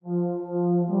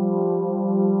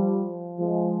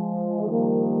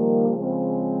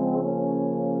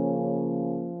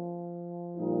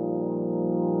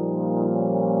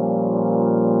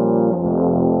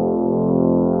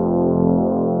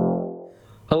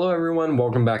Hello, everyone.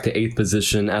 Welcome back to 8th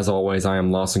Position. As always, I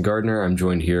am Lawson Gardner. I'm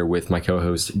joined here with my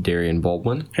co-host, Darian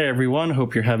Baldwin. Hey, everyone.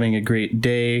 Hope you're having a great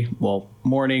day,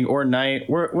 morning or night,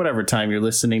 or whatever time you're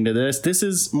listening to this. This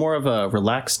is more of a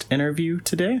relaxed interview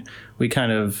today.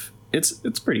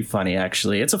 It's pretty funny,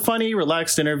 actually. It's a funny,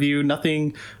 relaxed interview,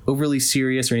 nothing overly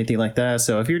serious or anything like that.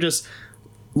 So if you're just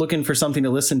looking for something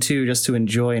to listen to, just to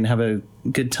enjoy and have a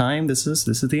good time, this is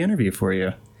the interview for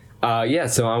you.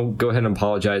 So I'll go ahead and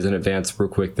apologize in advance real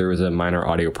quick. There was a minor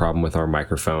audio problem with our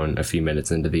microphone a few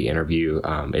minutes into the interview.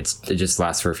 It just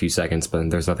lasts for a few seconds, but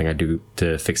there's nothing I do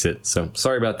to fix it. So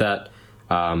sorry about that.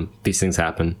 These things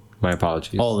happen. My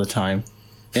apologies. All the time.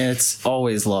 It's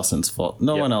always Lawson's fault.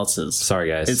 No one else's. Sorry,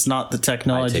 guys. It's not the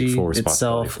technology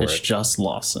itself. It's just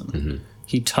Lawson. Mm-hmm.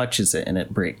 He touches it and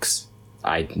it breaks.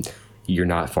 You're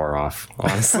not far off,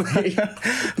 honestly.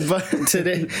 But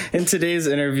in today's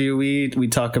interview, we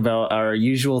talk about our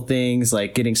usual things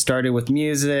like getting started with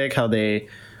music, how they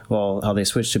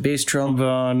switched to bass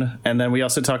trombone, and then we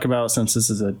also talk about, since this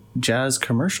is a jazz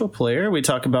commercial player, we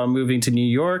talk about moving to New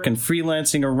York and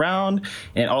freelancing around,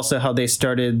 and also how they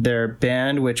started their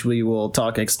band, which we will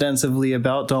talk extensively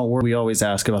about. Don't worry, we always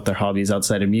ask about their hobbies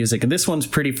outside of music, and this one's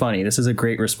pretty funny. This is a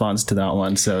great response to that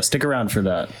one, so stick around for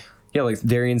that. Yeah, like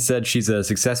Darian said, she's a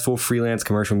successful freelance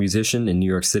commercial musician in New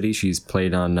York City. She's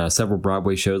played on several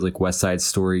Broadway shows like West Side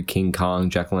Story, King Kong,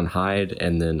 Jekyll and Hyde,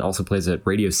 and then also plays at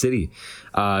Radio City.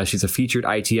 She's a featured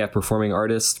ITF performing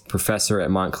artist, professor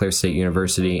at Montclair State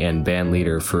University, and band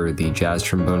leader for the jazz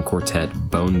trombone quartet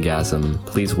Bonegasm.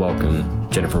 Please welcome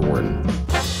Jennifer Warden.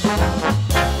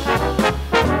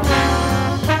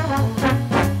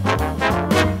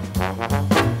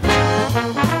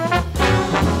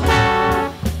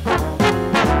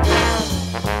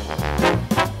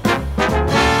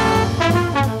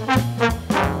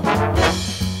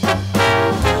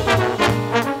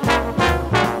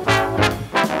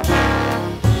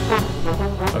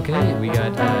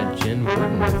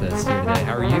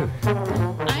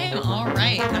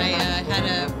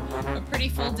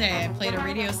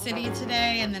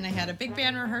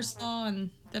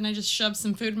 And then I just shoved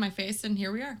some food in my face, and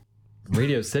here we are.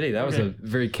 Radio City. That was a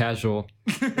very casual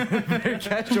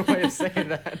way of saying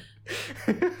that.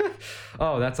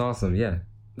 Oh, that's awesome. Yeah.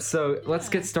 So let's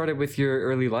get started with your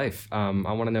early life. I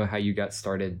want to know how you got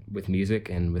started with music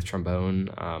and with trombone.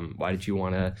 Why did you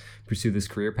want to pursue this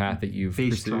career path that you've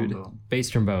pursued? Bass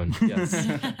trombone. Yes.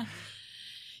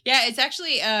 Yeah, it's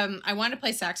actually, I wanted to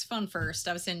play saxophone first.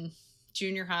 I was in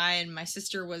junior high, and my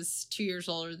sister was 2 years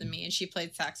older than me, and she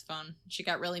played saxophone. She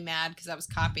got really mad because I was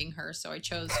copying her, so I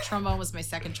chose trombone was my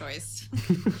second choice.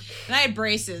 And I had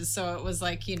braces, so it was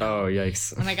like, oh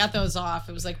yikes, when I got those off,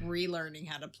 it was like relearning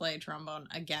how to play trombone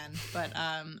again. But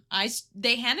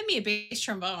they handed me a bass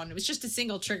trombone. It was just a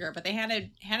single trigger, but they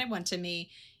handed one to me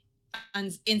in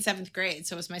 7th grade,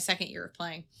 so it was my second year of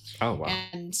playing. Oh wow.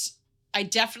 And I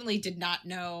definitely did not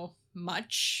know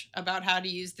much about how to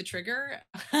use the trigger,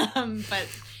 but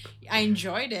I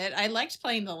enjoyed it. I liked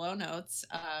playing the low notes.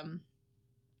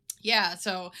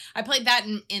 So I played that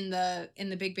in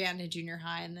the big band in junior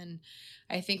high, and then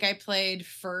I think I played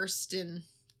first in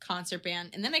concert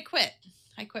band, and then I quit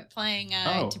playing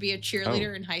to be a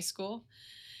cheerleader in high school,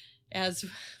 as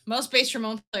most bass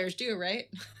trombone players do, right?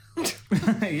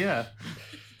 Yeah.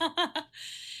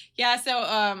 Yeah, so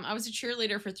I was a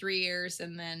cheerleader for 3 years,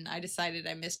 and then I decided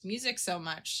I missed music so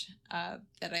much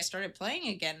that I started playing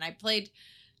again. I played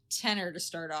tenor to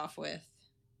start off with,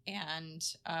 and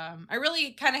I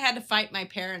really kind of had to fight my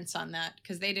parents on that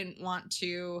because they didn't want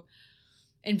to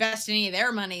invest any of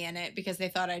their money in it because they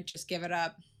thought I'd just give it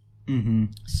up. Mm-hmm.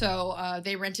 So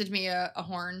they rented me a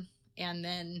horn, and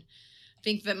then I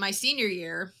think that my senior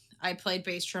year, I played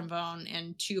bass trombone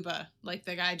and tuba. Like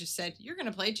the guy just said, "You're going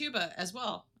to play tuba as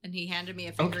well." And he handed me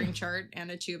a fingering chart and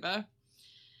a tuba.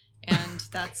 And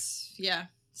that's, yeah.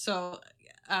 So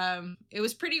it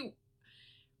was pretty,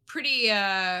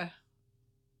 it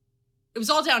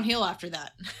was all downhill after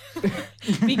that.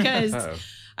 Because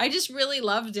I just really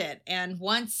loved it. And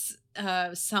once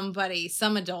some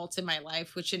adult in my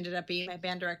life, which ended up being my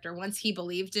band director, once he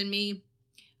believed in me,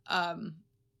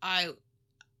 I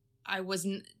was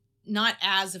not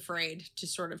as afraid to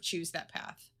sort of choose that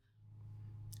path.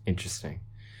 Interesting.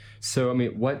 So, I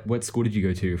mean, what school did you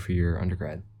go to for your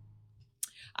undergrad?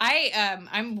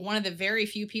 I'm one of the very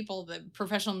few people, the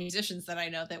professional musicians that I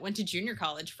know, that went to junior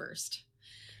college first.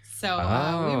 So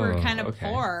we were kind of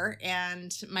poor,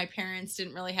 and my parents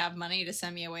didn't really have money to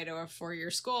send me away to a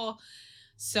 4-year school.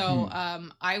 So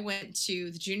I went to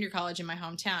the junior college in my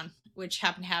hometown, which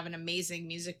happened to have an amazing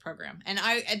music program. And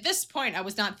at this point, I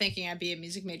was not thinking I'd be a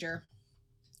music major.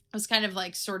 I was kind of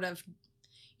like sort of,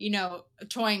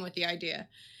 toying with the idea.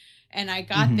 And I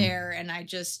got there, and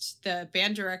the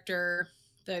band director,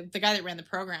 the guy that ran the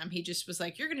program, he just was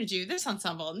like, you're going to do this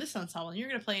ensemble, and you're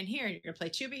going to play in here, and you're going to play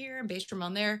tuba here and bass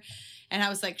trombone there. And I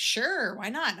was like, sure, why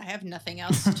not? I have nothing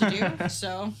else to do.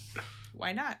 So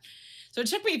why not? So it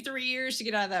took me 3 years to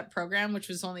get out of that program, which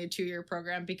was only a 2-year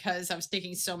program, because I was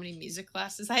taking so many music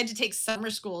classes. I had to take summer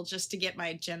school just to get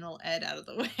my general ed out of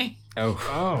the way.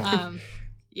 Oh.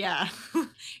 Yeah,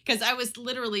 because I was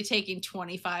literally taking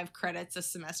 25 credits a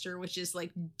semester, which is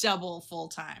like double full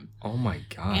time. Oh my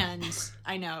God. And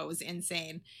I know, it was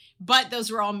insane. But those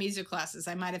were all music classes.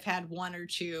 I might have had 1 or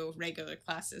 2 regular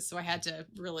classes, so I had to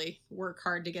really work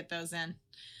hard to get those in.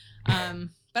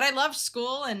 But I loved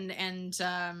school, and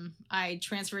I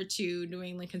transferred to New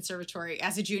England Conservatory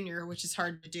as a junior, which is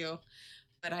hard to do.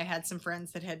 But I had some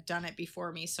friends that had done it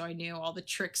before me, so I knew all the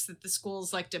tricks that the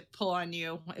schools like to pull on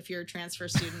you if you're a transfer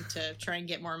student to try and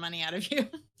get more money out of you.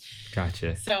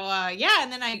 Gotcha. So, yeah,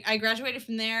 and then I graduated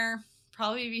from there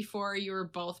probably before you were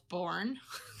both born.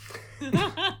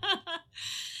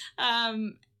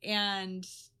 And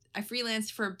I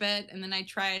freelanced for a bit, and then I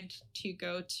tried to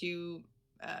go to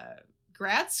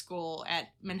grad school at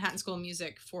Manhattan School of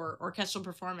Music for orchestral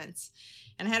performance,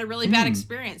 and I had a really bad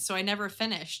experience, so I never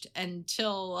finished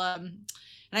until and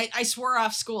I swore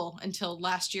off school until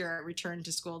last year. I returned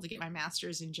to school to get my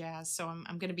master's in jazz, so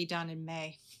I'm going to be done in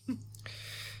May.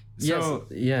 So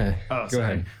yeah. Oh, Go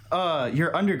sorry. ahead.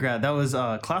 Your undergrad, that was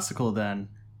classical then,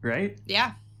 right?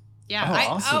 Yeah. Oh,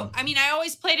 awesome. I mean, I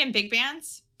always played in big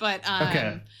bands, but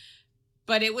Okay.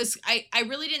 But it was I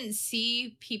really didn't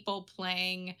see people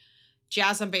playing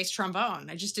jazz on bass trombone.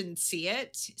 I just didn't see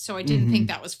it, so I didn't think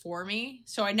that was for me.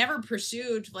 So I never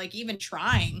pursued, like, even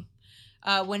trying.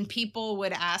 When people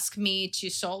would ask me to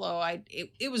solo,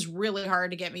 it was really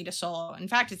hard to get me to solo. In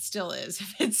fact, it still is.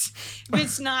 If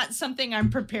it's not something I'm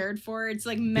prepared for, it's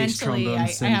like mentally I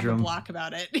have a block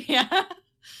about it. Yeah.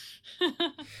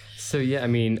 So yeah, I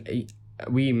mean,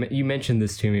 you mentioned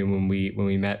this to me when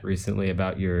we met recently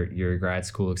about your grad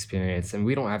school experience, and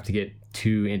we don't have to get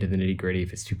too into the nitty gritty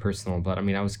if it's too personal. But I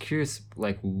mean, I was curious,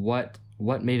 like, what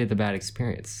made it the bad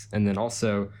experience, and then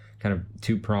also kind of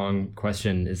two-pronged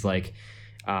question is like,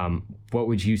 what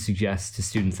would you suggest to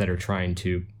students that are trying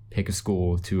to pick a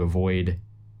school to avoid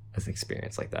an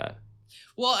experience like that?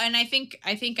 Well, and I think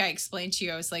I explained to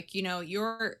you, I was like,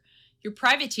 your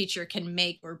private teacher can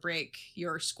make or break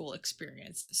your school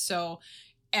experience. So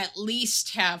at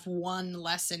least have one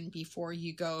lesson before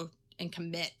you go and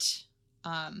commit.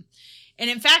 And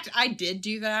in fact, I did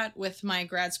do that with my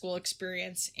grad school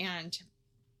experience, and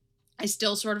I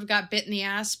still sort of got bit in the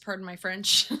ass, pardon my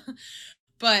French.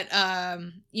 But,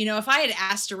 if I had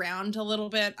asked around a little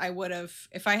bit, I would have,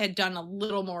 if I had done a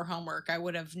little more homework, I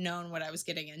would have known what I was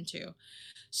getting into.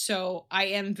 So I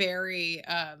am very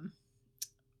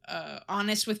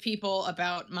honest with people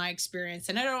about my experience.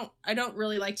 And I don't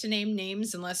really like to name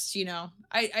names unless,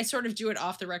 I sort of do it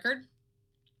off the record.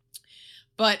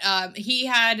 But he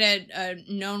had a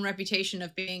known reputation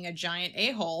of being a giant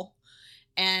a-hole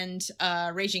and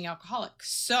raging alcoholic.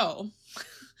 So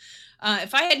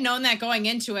if I had known that going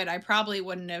into it, I probably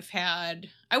wouldn't have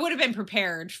I would have been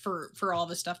prepared for all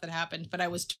the stuff that happened, but I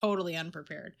was totally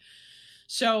unprepared.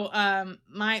 So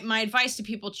my advice to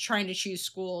people trying to choose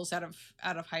schools out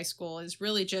of high school is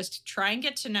really just try and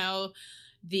get to know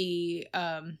the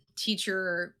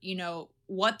teacher,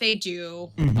 what they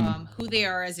do, who they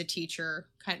are as a teacher,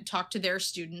 kind of talk to their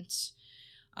students,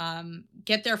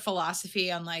 get their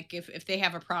philosophy on, like, if they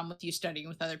have a problem with you studying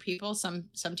with other people. Some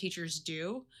teachers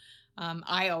do.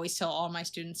 I always tell all my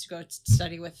students to go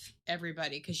study with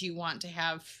everybody, because you want to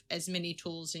have as many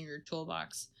tools in your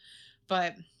toolbox.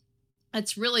 But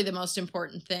that's really the most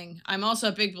important thing. I'm also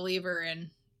a big believer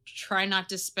in try not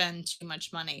to spend too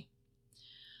much money.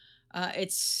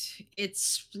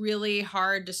 It's really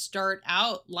hard to start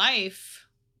out life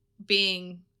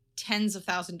being tens of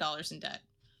 $1,000s in debt.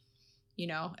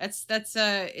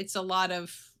 It's a lot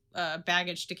of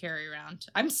baggage to carry around.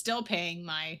 I'm still paying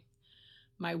my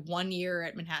 1 year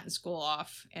at Manhattan School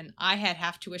off, and I had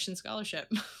half tuition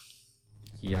scholarship.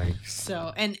 Yikes.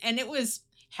 So, and it was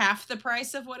half the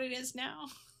price of what it is now.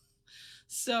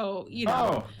 So,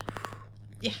 Oh.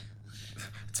 Yeah.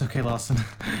 It's okay, Lawson.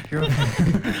 You're okay.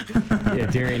 Yeah,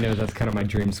 Darian knows that's kind of my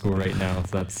dream school right now.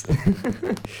 So that's.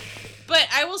 But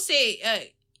I will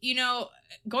say,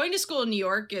 going to school in New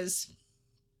York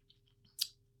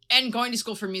and going to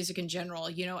school for music in general,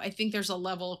 I think there's a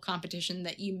level of competition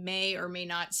that you may or may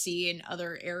not see in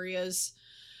other areas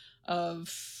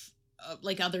of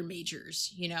like other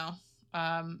majors.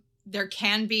 There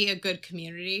can be a good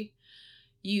community.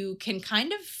 you can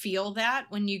kind of feel that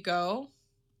when you go.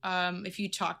 If you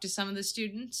talk to some of the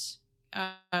students,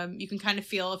 you can kind of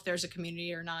feel if there's a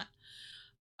community or not.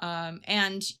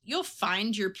 And you'll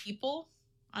find your people.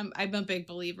 I'm a big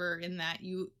believer in that.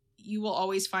 You will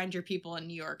always find your people in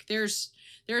New York. There's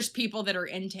people that are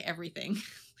into everything,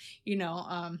 you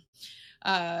know.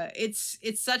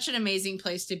 It's such an amazing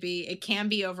place to be. It can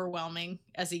be overwhelming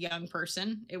as a young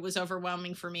person. It was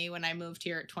overwhelming for me when I moved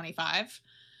here at 25.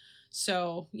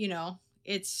 So, you know,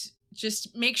 it's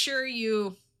just make sure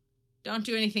you don't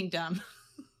do anything dumb.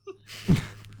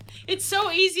 It's so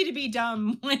easy to be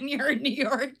dumb when you're in New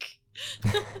York.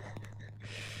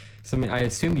 So, I mean, I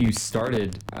assume you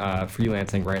started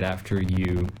freelancing right after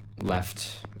you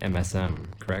left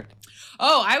MSM, correct?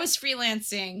 Oh, I was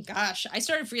freelancing. Gosh, I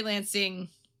started freelancing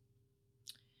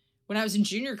when I was in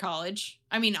junior college.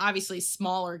 I mean, obviously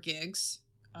smaller gigs,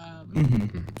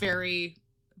 very,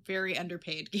 very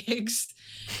underpaid gigs.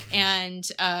 And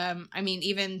I mean,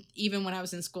 even when I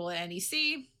was in school at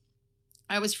NEC,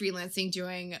 I was freelancing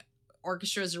doing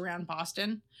orchestras around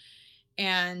Boston.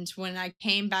 And when I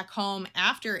came back home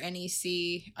after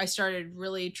NEC, I started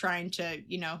really trying to,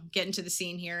 you know, get into the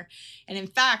scene here. And in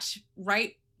fact,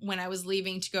 right when I was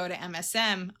leaving to go to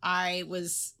MSM, I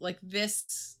was like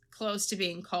this close to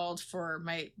being called for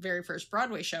my very first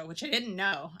Broadway show, which I didn't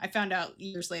know. I found out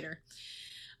years later.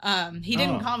 He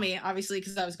didn't call me, obviously,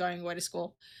 because I was going away to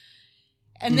school.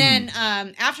 And then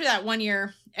after that 1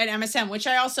 year at MSM, which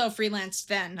I also freelanced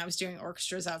then, I was doing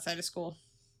orchestras outside of school.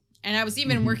 And I was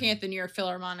even working at the New York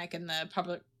Philharmonic in the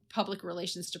public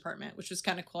relations department, which was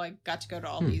kind of cool. I got to go to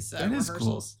all these rehearsals.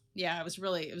 Cool. Yeah, it was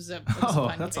a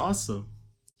fun that's gig. Awesome.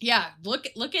 Yeah,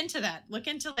 look into that. Look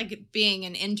into like being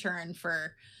an intern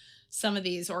for some of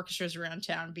these orchestras around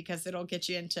town, because it'll get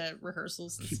you into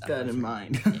rehearsals and Keep stuff. that in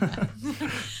mind. Yeah.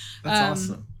 That's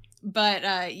awesome.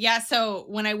 But yeah, so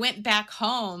when I went back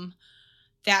home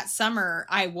that summer,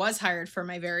 I was hired for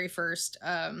my very first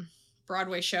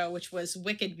Broadway show, which was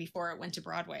Wicked before it went to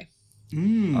Broadway.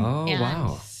 Oh, and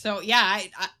wow. So yeah,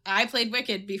 I played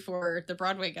Wicked before the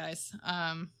Broadway guys.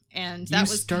 And that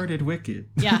started Wicked.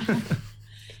 Yeah.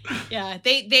 Yeah.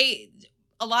 They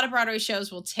a lot of Broadway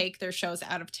shows will take their shows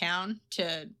out of town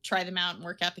to try them out and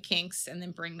work out the kinks and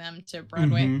then bring them to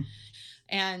Broadway.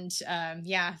 And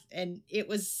yeah, and it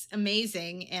was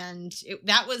amazing. And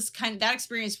that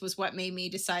experience was what made me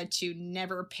decide to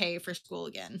never pay for school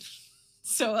again.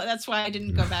 So that's why I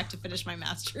didn't go back to finish my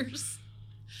master's.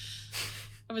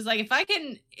 I was like, if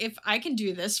I can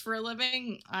do this for a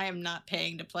living, I am not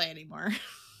paying to play anymore.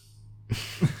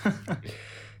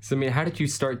 So, I mean, how did you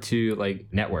start to like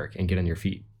network and get on your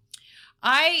feet?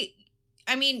 I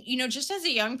mean, you know, just as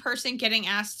a young person getting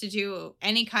asked to do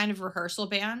any kind of rehearsal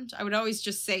band, I would always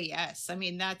just say yes. I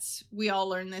mean, we all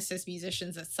learn this as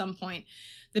musicians at some point.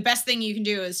 The best thing you can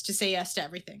do is to say yes to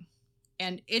everything.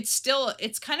 And it's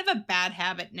kind of a bad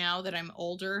habit now that I'm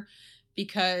older,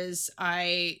 because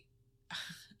I'm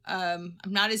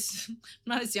not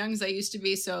as young as I used to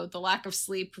be. So the lack of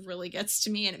sleep really gets to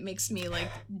me and it makes me like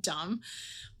dumb.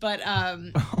 But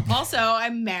also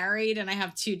I'm married and I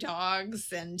have 2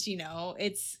 dogs, and you know,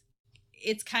 it's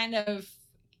kind of,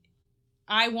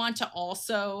 I want to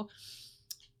also,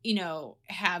 you know,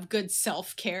 have good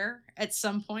self-care at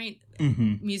some point.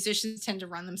 Musicians tend to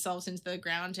run themselves into the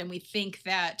ground, and we think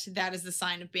that is the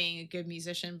sign of being a good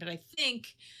musician. But I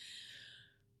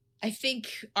think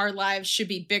our lives should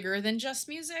be bigger than just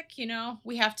music. You know,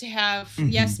 we have to have,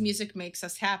 yes, music makes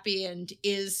us happy and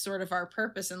is sort of our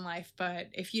purpose in life. But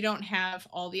if you don't have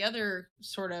all the other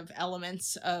sort of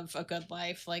elements of a good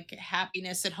life, like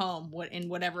happiness at home, in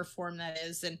whatever form that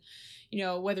is, and, you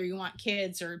know, whether you want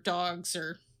kids or dogs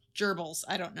or gerbils,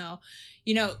 I don't know,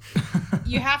 you know,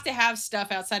 you have to have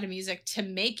stuff outside of music to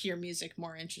make your music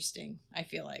more interesting, I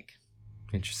feel like.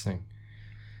 Interesting.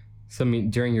 So, I mean,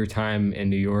 during your time in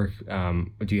New York,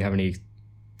 do you have any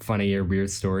funny or weird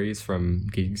stories from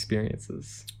gig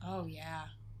experiences? Oh, yeah.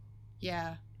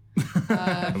 Yeah.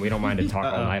 And we don't mind to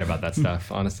talk all night about that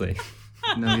stuff, honestly.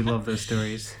 No, we love those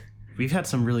stories. We've had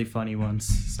some really funny ones,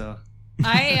 so.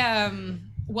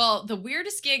 Well, the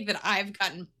weirdest gig that I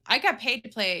got paid to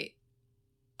play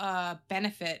a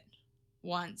benefit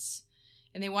once,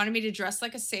 and they wanted me to dress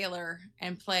like a sailor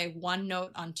and play one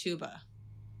note on tuba.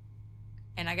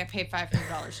 And I got paid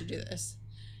 $500 to do this.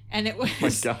 And it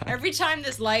was, every time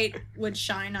this light would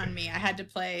shine on me, I had to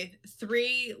play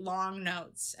 3 long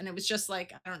notes. And it was just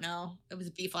like, I don't know, it was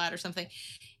a B flat or something.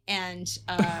 And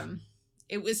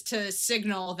it was to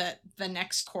signal that the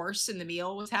next course in the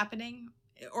meal was happening.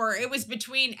 or it was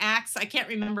between acts. I can't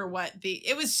remember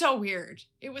it was so weird.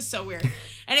 It was so weird.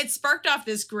 And it sparked off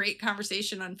this great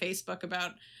conversation on Facebook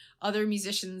about other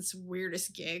musicians'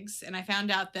 weirdest gigs. And I found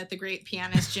out that the great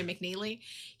pianist Jim McNeely,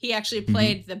 he actually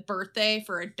played the birthday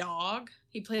for a dog.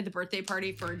 He played the birthday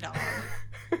party for a dog.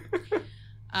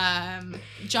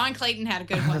 John Clayton had a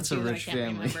good one too that I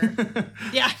can't remember.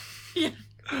 Yeah.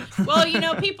 Well,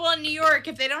 people in New York,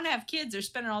 if they don't have kids, they're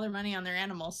spending all their money on their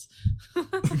animals.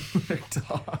 Their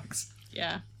dogs.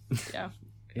 Yeah.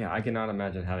 Yeah, I cannot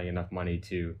imagine having enough money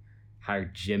to hire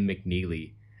Jim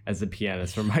McNeely as a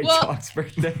pianist for my dog's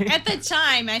birthday. At the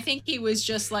time, I think he was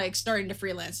just like starting to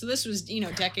freelance. So this was,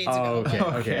 decades ago.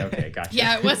 Okay, gotcha.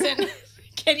 Yeah, it wasn't.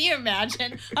 Can you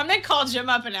imagine? I'm going to call Jim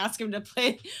up and ask him to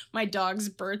play my dog's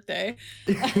birthday.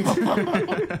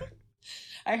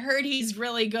 I heard he's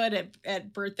really good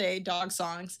at birthday dog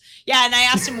songs. Yeah, and I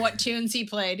asked him what tunes he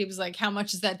played. He was like, "How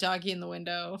much is that doggy in the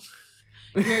window?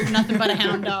 You're nothing but a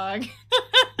hound dog."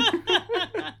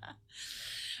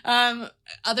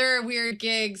 Other weird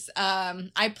gigs.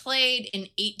 I played in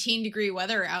 18-degree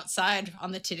weather outside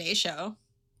on the Today Show.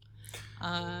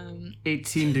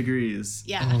 18 degrees.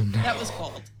 Yeah, That was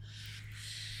cold.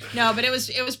 No, but it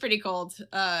was pretty cold.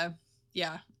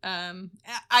 Yeah.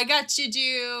 I got to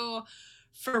do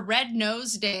for Red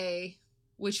Nose Day,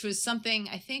 which was something,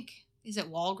 I think, is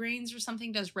it Walgreens or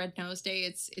something does Red Nose Day?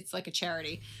 It's like a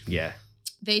charity. Yeah.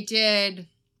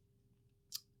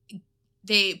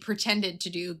 They pretended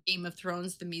to do Game of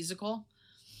Thrones the musical,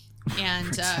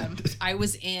 and I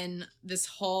was in this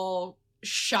whole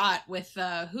shot with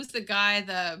who's the guy,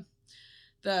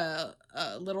 the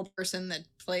little person that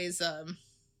plays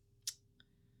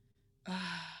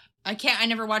I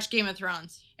never watched Game of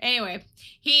Thrones. Anyway,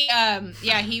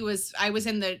 I was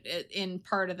in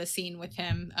part of the scene with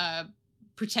him,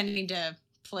 pretending to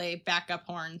play backup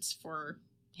horns for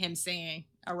him singing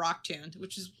a rock tune,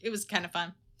 it was kind of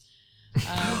fun.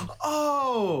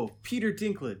 Peter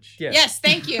Dinklage. Yeah. Yes,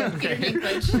 thank you, Peter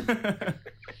Dinklage.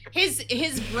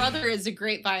 His brother is a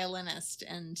great violinist,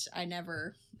 and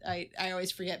I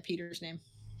always forget Peter's name.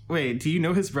 Wait, do you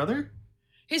know his brother?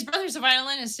 His brother's a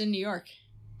violinist in New York.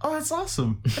 Oh, that's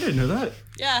awesome. I didn't know that.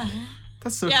 Yeah.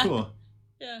 That's so cool.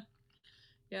 Yeah.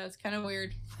 Yeah, it's kind of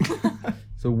weird.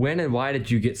 So when and why did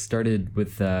you get started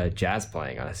with jazz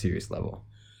playing on a serious level?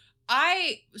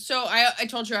 I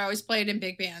told you I always played in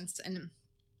big bands, and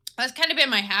that's kind of been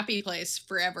my happy place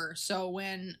forever. So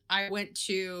when I went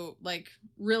to like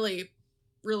really,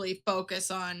 really focus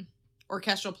on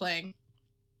orchestral playing,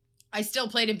 I still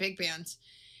played in big bands,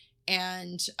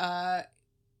 and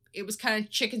it was kind of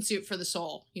chicken soup for the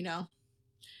soul,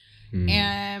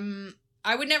 And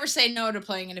I would never say no to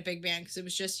playing in a big band because it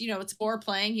was just, it's more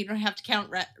playing. You don't have to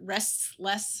count rests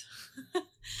less.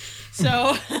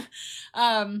 So,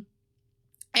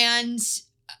 and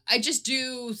I just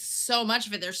do so much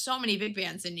of it. There's so many big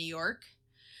bands in New York.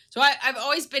 So I've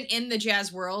always been in the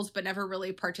jazz world, but never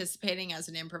really participating as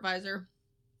an improviser.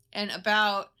 And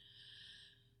about,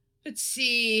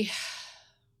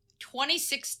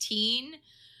 2016,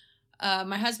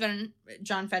 my husband,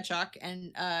 John Fetchock,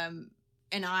 and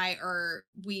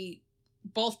we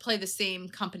both play the same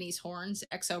company's horns,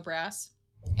 Exo Brass,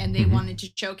 and they wanted to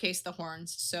showcase the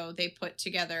horns. So they put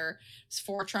together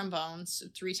 4 trombones,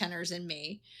 3 tenors and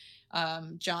me,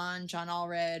 John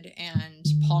Allred, and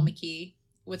Paul McKee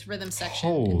with rhythm section.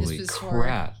 Holy and this was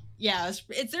crap. Yeah,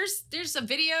 there's a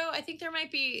video. I think there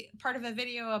might be part of a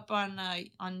video up on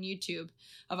YouTube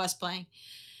of us playing.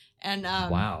 And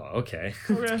wow, okay.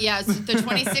 Yeah, it's the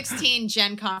 2016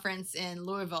 Gen Conference in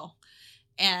Louisville,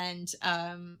 and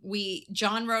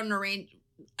John wrote an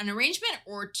arrangement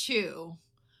or two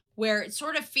where it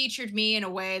sort of featured me in a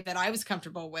way that I was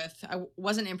comfortable with. I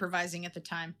wasn't improvising at the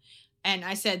time, and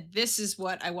I said, "This is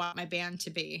what I want my band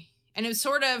to be." And it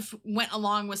sort of went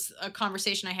along with a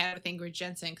conversation I had with Ingrid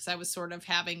Jensen, because I was sort of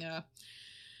having a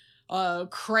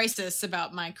crisis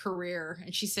about my career,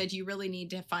 and she said, "You really need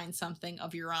to find something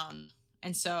of your own."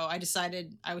 And so I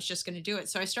decided I was just going to do it.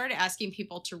 So I started asking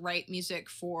people to write music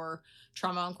for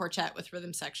trombone quartet with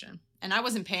rhythm section, and I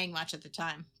wasn't paying much at the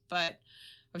time, but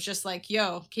I was just like,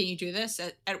 "Yo, can you do this?"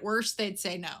 At worst they'd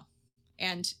say no,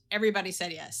 and everybody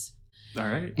said yes. All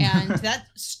right. And that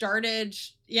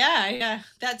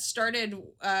started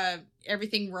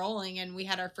everything rolling, and we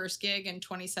had our first gig in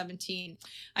 2017.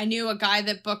 I knew a guy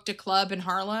that booked a club in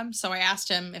Harlem, so I asked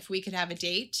him if we could have a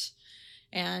date,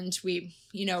 and we,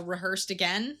 rehearsed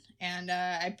again. And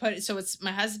so it's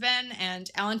my husband and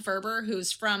Alan Ferber,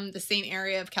 who's from the same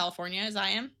area of California as I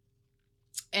am,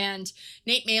 and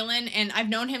Nate Malin. And I've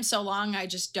known him so long, I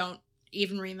just don't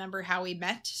even remember how we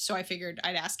met, so I figured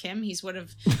I'd ask him. He's one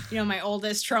of, my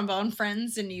oldest trombone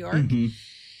friends in New York. Mm-hmm.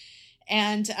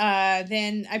 And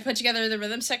then I put together the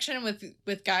rhythm section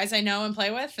with guys I know and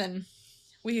play with, and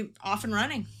we off and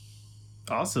running.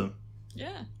 Awesome.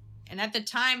 Yeah. And at the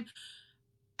time,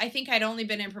 I think I'd only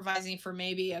been improvising for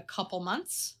maybe a couple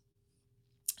months.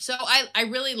 So I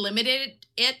really limited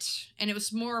it, and it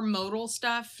was more modal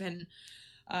stuff. And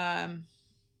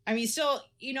still,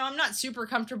 I'm not super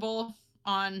comfortable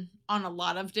on a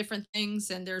lot of different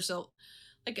things. And there's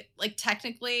like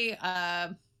technically,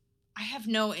 I have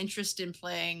no interest in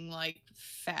playing like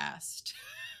fast.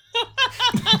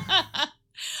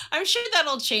 I'm sure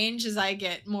that'll change as I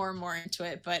get more and more into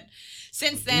it. But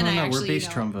since then, we're bass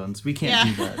trombones. We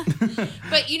can't do that.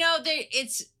 But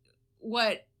it's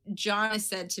what John has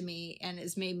said to me and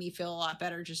has made me feel a lot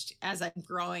better just as I'm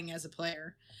growing as a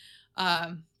player.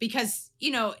 Because,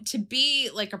 to be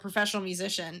like a professional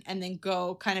musician and then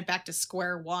go kind of back to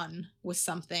square one with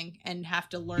something and have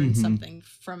to learn something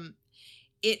from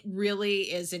it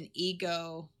really is an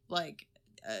ego, like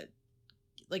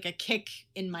a kick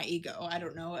in my ego. I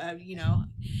don't know.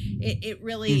 It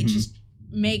really just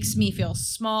makes me feel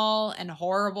small and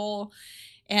horrible.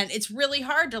 And it's really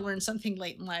hard to learn something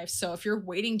late in life. So if you're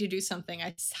waiting to do something,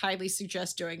 I highly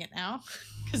suggest doing it now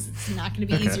because it's not going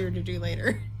to be easier to do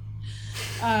later.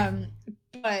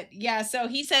 But yeah, so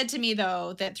he said to me,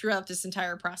 though, that throughout this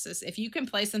entire process, if you can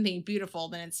play something beautiful,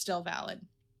 then it's still valid.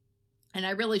 And I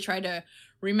really try to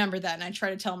remember that. And I try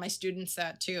to tell my students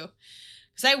that, too.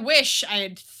 Because I wish I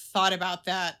had thought about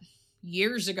that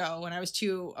years ago when I was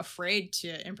too afraid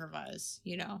to improvise,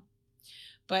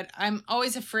 But I'm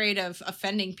always afraid of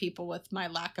offending people with my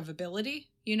lack of ability,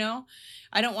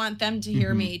 I don't want them to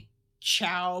hear me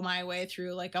chow my way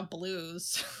through like a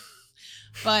blues.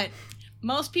 But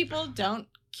most people don't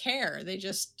care. They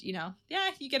just, you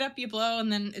get up, you blow,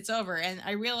 and then it's over. And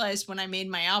I realized when I made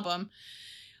my album,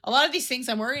 a lot of these things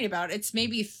I'm worried about, it's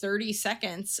maybe 30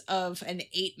 seconds of an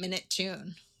 8-minute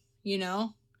tune,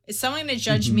 Is someone going to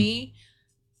judge me,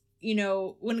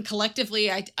 when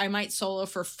collectively I might solo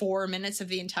for 4 minutes of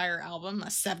the entire album, a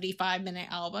 75-minute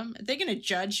album? Are they going to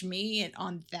judge me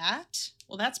on that?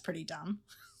 Well, that's pretty dumb.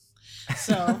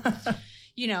 So,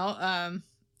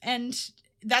 and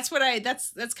that's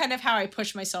that's kind of how I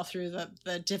push myself through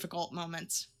the difficult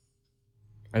moments.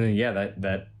 I think,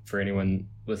 that for anyone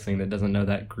listening that doesn't know,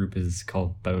 that group is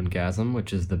called Bonegasm,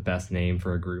 which is the best name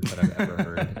for a group that I've ever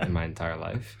heard in my entire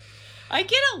life. I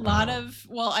get a lot of,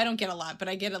 I don't get a lot, but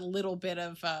I get a little bit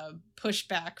of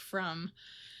pushback from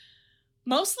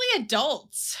mostly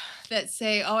adults that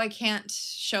say, oh, I can't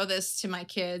show this to my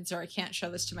kids or I can't show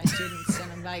this to my students.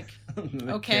 And I'm like,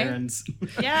 okay. Karens.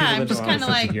 Yeah, I'm just kind of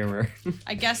like,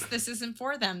 I guess this isn't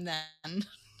for them then.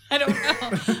 I don't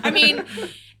know. I mean,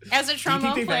 as a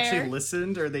trombone player. Do you think they've player, actually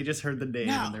listened or they just heard the name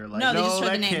and they're like, no, they just heard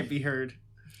that the name. Can't be heard.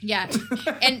 Yeah.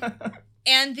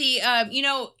 And the,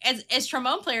 as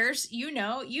trombone players,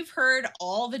 you've heard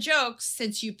all the jokes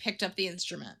since you picked up the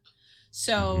instrument.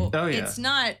 So it's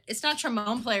not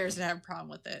trombone players that have a problem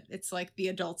with it. It's like the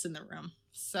adults in the room.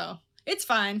 So it's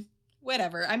fine.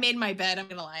 Whatever. I made my bed. I'm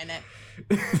going to lie in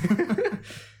it.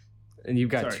 And you've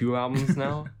got 2 albums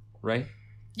now, right?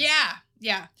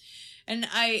 Yeah. And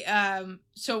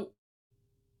so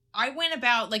I went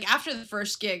about, like, after the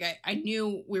first gig, I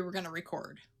knew we were going to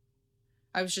record.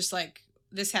 I was just like,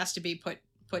 this has to be put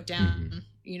down,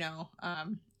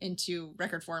 into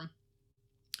record form.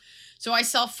 So I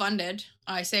self-funded.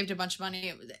 I saved a bunch of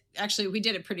money. Actually, we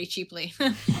did it pretty cheaply.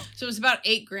 So it was about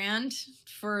 $8,000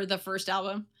 for the first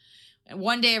album. And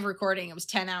one day of recording, it was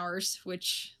 10 hours,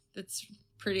 which that's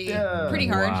pretty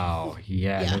hard. Wow.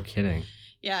 Yeah, no kidding.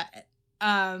 Yeah.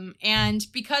 And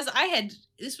because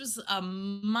this was a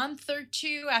month or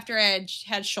 2 after I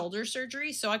had shoulder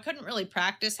surgery, so I couldn't really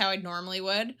practice how I normally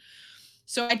would.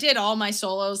 So I did all my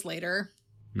solos later.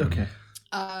 Okay.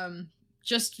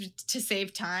 Just to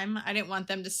save time. I didn't want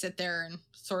them to sit there and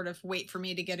sort of wait for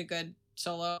me to get a good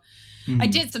solo. I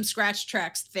did some scratch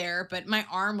tracks there, but my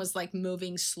arm was like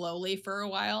moving slowly for a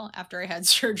while after I had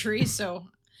surgery. So,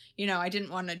 I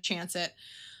didn't want to chance it.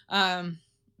 And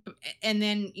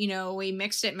then, we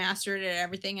mixed it, mastered it,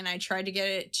 everything. And I tried to get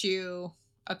it to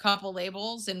a couple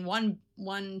labels, and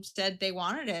one said they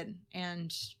wanted it.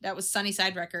 And that was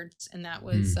Sunnyside Records. And that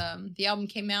was, the album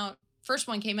first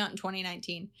one came out in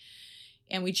 2019.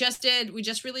 And we just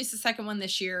released the second one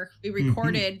this year. We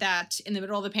recorded that in the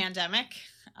middle of the pandemic.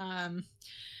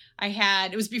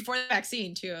 It was before the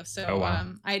vaccine too. So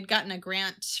I had gotten a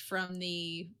grant from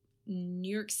the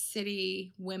New York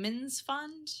City Women's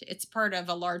Fund. It's part of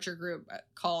a larger group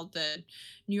called the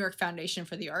New York Foundation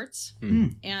for the Arts.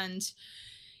 And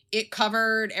it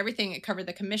covered everything. It covered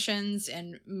the commissions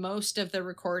and most of the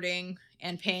recording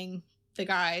and paying the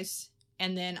guys.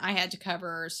 And then I had to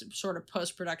cover some sort of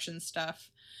post-production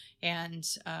stuff and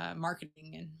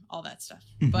marketing and all that stuff.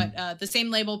 But the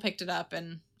same label picked it up,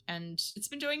 and it's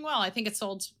been doing well. I think it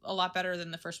sold a lot better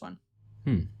than the first one.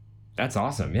 That's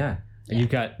awesome. Yeah. And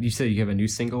you said you have a new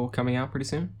single coming out pretty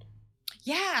soon?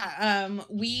 Yeah.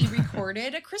 We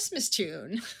recorded a Christmas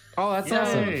tune. Oh, that's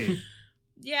awesome.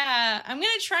 Yeah. I'm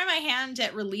going to try my hand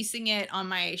at releasing it on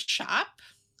my shop,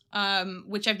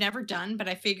 which I've never done, but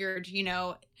I figured, you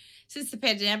know, since the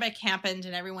pandemic happened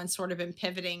and everyone's sort of been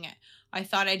pivoting, I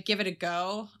thought I'd give it a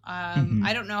go.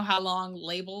 I don't know how long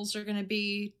labels are going to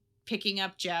be picking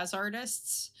up jazz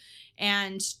artists.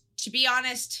 And to be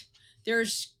honest,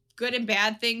 there's good and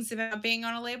bad things about being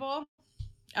on a label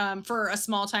for a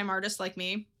small time artist like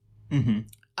me.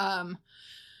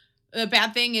 The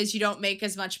bad thing is you don't make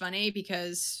as much money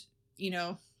because, you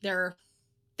know, their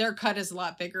cut is a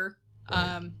lot bigger.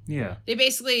 They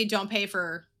basically don't pay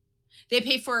for, they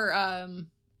pay for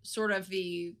sort of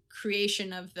the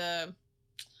creation of the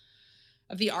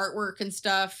artwork and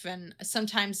stuff. And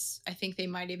sometimes I think they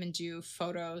might even do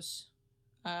photos,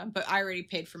 but I already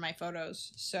paid for my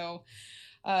photos. So,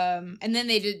 and then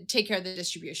they did take care of the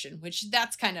distribution, which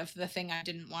that's kind of the thing I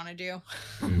didn't want to do.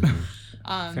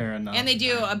 Fair enough. And they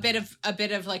do a bit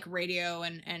of like radio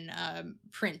and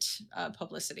print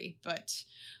publicity, but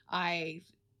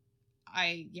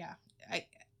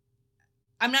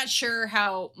I'm not sure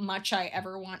how much I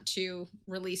ever want to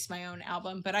release my own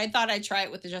album, but I thought I'd try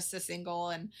it with just a single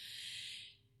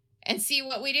and see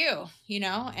what we do, you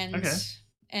know, and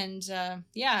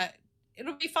yeah,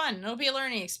 it'll be fun. It'll be a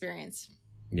learning experience.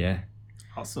 Yeah.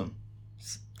 Awesome.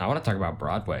 I want to talk about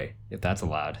Broadway, if that's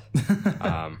allowed.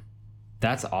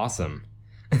 That's awesome.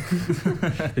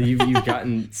 You've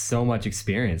gotten so much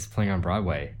experience playing on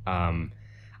Broadway.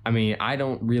 I mean, I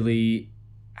don't really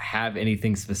have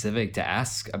anything specific to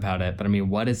ask about it, but I mean,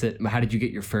 what is it? How did you get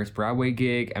your first Broadway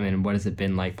gig? I mean, what has it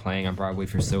been like playing on Broadway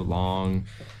for so long?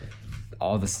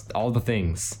 All the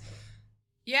things.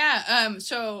 Yeah.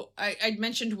 So I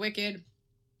mentioned Wicked.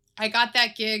 I got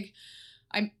that gig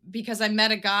because I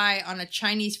met a guy on a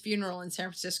Chinese funeral in San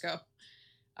Francisco.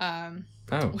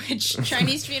 Which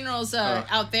Chinese funerals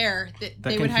out there,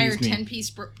 they would hire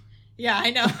 10-piece. Yeah, I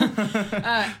know.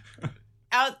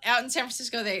 Out in San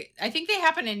Francisco, I think they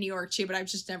happen in New York too, but I've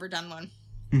just never done one.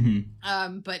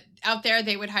 But out there,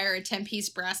 they would hire a 10-piece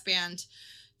brass band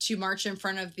to march in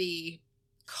front of the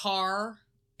car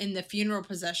in the funeral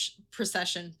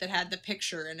procession that had the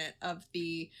picture in it of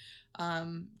the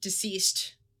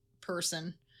deceased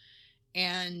person.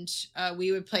 And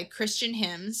we would play Christian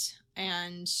hymns,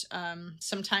 and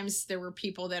sometimes there were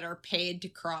people that are paid to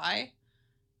cry,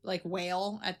 like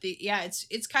wail at the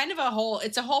it's kind of a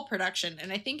whole production.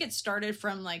 And I think it started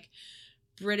from like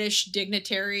British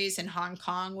dignitaries in Hong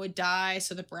Kong would die,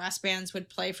 so the brass bands would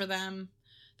play for them.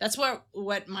 That's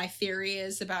what my theory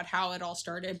is about how it all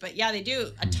started. But yeah, they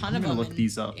do a ton of them. Look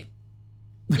these up.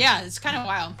 Yeah, it's kind of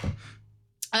wild.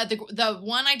 The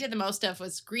one I did the most of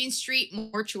was Green Street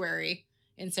Mortuary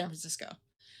in San Francisco.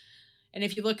 And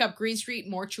if you look up Green Street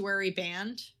Mortuary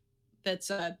Band,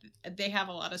 that's they have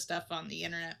a lot of stuff on the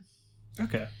internet.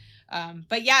 Okay.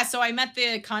 But yeah, so I met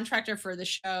the contractor for the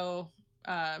show,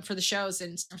 for the shows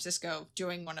in San Francisco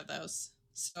doing one of those.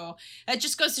 So it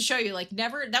just goes to show you, like,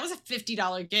 that was a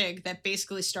 $50 gig that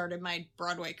basically started my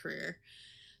Broadway career.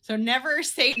 So never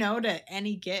say no to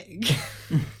any gig.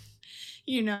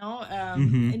 You know,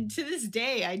 and to this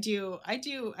day, I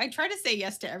try to say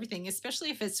yes to everything,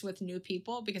 especially if it's with new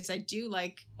people, because I do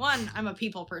like, I'm a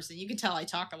people person. You can tell I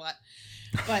talk a lot,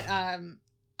 but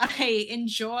I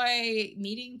enjoy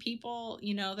meeting people,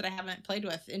 you know, that I haven't played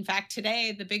with. In fact,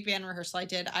 today, the big band rehearsal I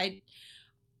did, I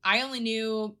only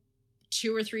knew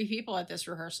 2 or 3 people at this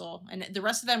rehearsal, and the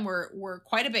rest of them were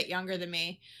quite a bit younger than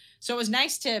me. So it was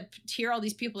nice to hear all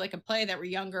these people that could play that were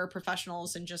younger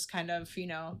professionals and just kind of, you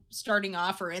know, starting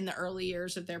off or in the early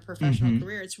years of their professional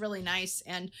career. It's really nice.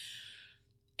 And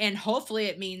hopefully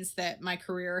it means that my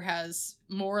career has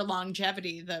more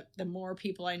longevity. The more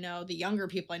people I know, the younger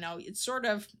people I know, it's sort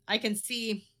of, I can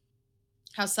see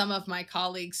how some of my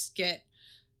colleagues get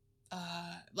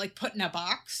like put in a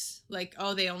box, like,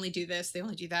 oh, they only do this, they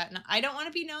only do that. And I don't want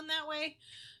to be known that way.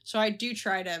 So I do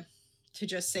try to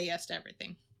just say yes to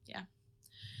everything. Yeah.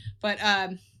 But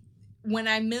when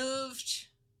I moved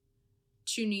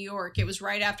to New York, it was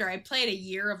right after I played a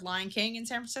year of Lion King in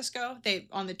San Francisco. They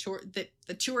on the tour,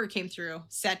 the tour came through,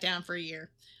 sat down for a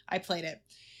year. I played it.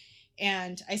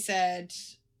 And I said,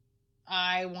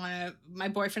 my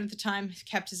boyfriend at the time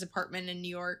kept his apartment in New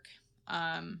York.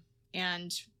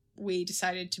 And we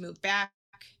decided to move back.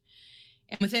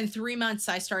 And within 3 months,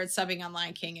 I started subbing on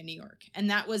Lion King in New York. And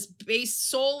that was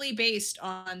solely based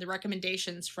on the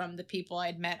recommendations from the people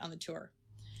I'd met on the tour.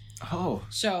 Oh.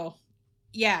 So,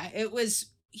 yeah, it was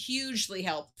hugely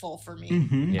helpful for me.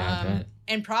 Mm-hmm. Yeah, I bet.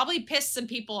 And probably pissed some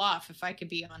people off, if I could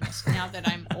be honest, now that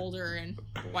I'm older and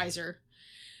wiser.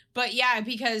 But yeah,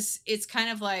 because it's kind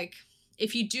of like,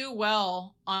 if you do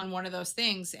well on one of those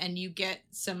things and you get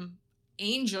some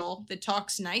angel that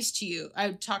talks nice to you,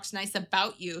 talks nice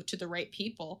about you to the right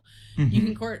people, Mm-hmm.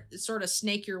 you can sort of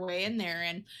snake your way in there.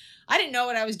 And I didn't know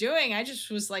what I was doing. I just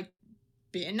was like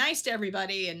being nice to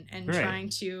everybody and Right. trying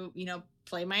to,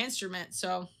 play my instrument.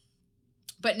 So,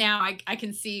 but now I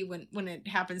can see when it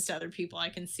happens to other people, I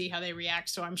can see how they react.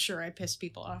 So I'm sure I pissed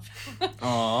people off.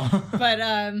 Oh. But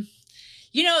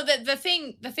the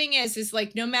thing is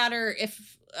like, no matter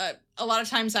if a lot of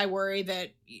times I worry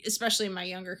that, especially in my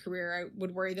younger career, I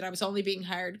would worry that I was only being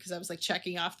hired because I was like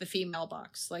checking off the female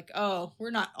box, like, oh,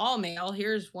 we're not all male,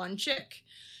 here's one chick,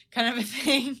 kind of a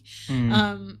thing.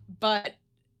 But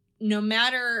no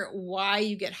matter why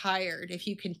you get hired, if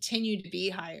you continue to be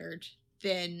hired,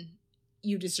 then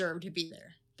you deserve to be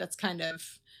there. That's kind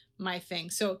of my thing.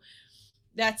 So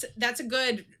that's a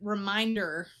good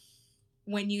reminder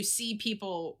when you see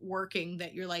people working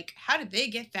that you're like, how did they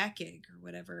get that gig or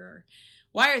whatever? Or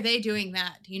why are they doing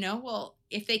that? Well,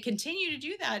 if they continue to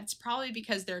do that, it's probably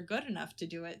because they're good enough to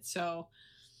do it. So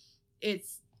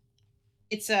it's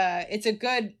a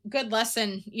good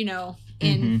lesson,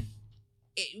 in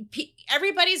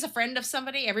everybody's a friend of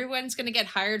somebody. Everyone's going to get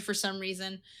hired for some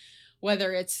reason,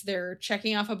 whether it's they're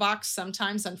checking off a box.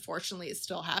 Sometimes, unfortunately, it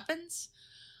still happens,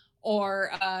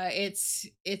 or it's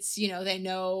they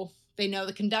know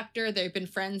the conductor. They've been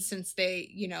friends since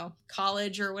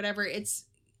college or whatever. It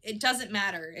doesn't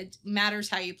matter. It matters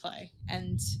how you play.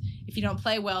 And if you don't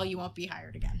play well, you won't be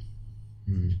hired again.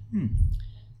 Hmm.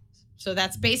 So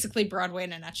that's basically Broadway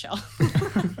in a nutshell.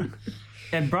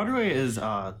 And Broadway is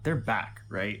they're back,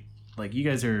 right? Like you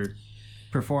guys are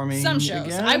performing Some shows.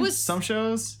 again? Some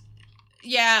shows.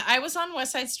 Yeah, I was on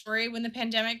West Side Story when the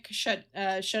pandemic shut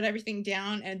everything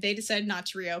down, and they decided not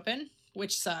to reopen,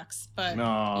 which sucks. But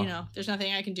there's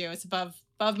nothing I can do. It's above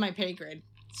my pay grade.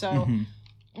 So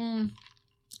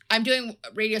I'm doing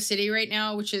Radio City right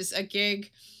now, which is a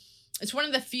gig. It's one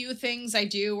of the few things I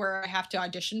do where I have to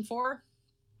audition for.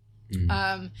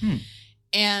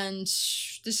 And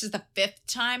this is the 5th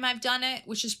time I've done it,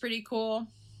 which is pretty cool.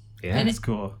 Yeah, and it's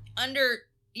cool.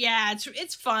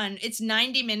 It's fun. It's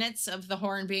 90 minutes of the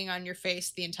horn being on your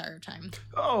face the entire time.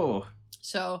 Oh.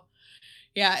 So,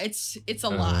 yeah, it's a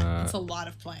lot. It's a lot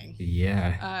of playing.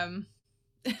 Yeah.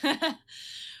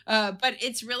 But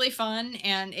it's really fun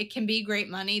and it can be great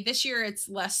money. This year it's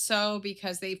less so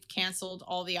because they've canceled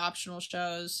all the optional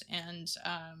shows and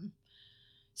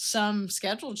some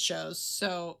scheduled shows.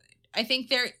 So I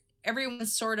think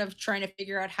everyone's sort of trying to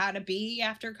figure out how to be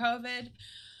after COVID.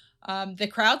 The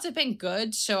crowds have been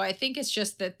good, so I think it's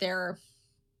just that they're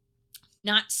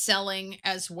not selling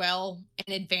as well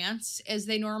in advance as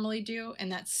they normally do, and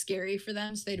that's scary for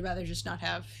them, so they'd rather just not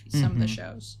have some of the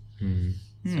shows.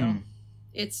 So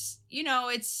it's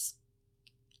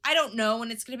I don't know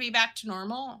when it's going to be back to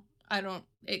normal.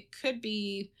 It could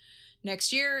be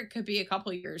next year, it could be a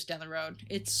couple years down the road.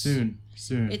 It's soon.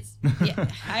 It's yeah,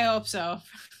 I hope so.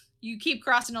 You keep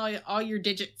crossing all your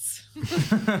digits.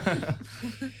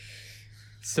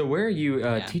 So where are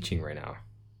you teaching right now?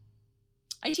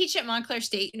 I teach at Montclair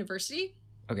State University.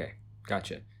 Okay,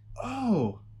 gotcha.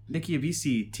 Oh, Nikki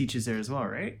Abisi teaches there as well,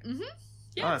 right? Mm-hmm.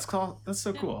 Yeah. Oh, that's cool. That's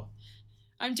so cool.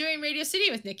 I'm doing Radio City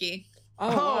with Nikki.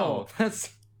 Oh, that's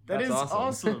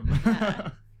awesome.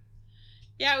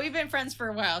 Yeah, we've been friends for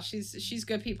a while. She's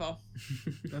good people.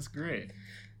 That's great.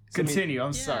 Continue.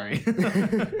 I'm sorry.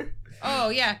 Oh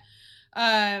yeah.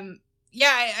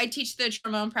 I teach the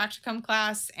trombone practicum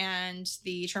class and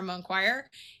the trombone choir,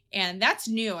 and that's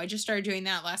new. I just started doing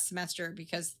that last semester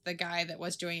because the guy that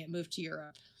was doing it moved to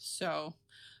Europe. So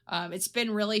it's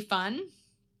been really fun.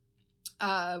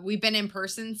 We've been in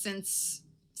person since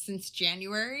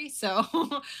January.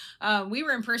 So we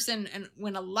were in person and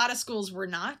when a lot of schools were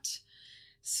not.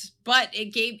 But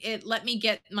it let me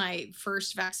get my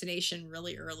first vaccination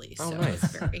really early. So nice. I was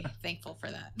very thankful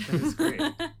for that. That is great.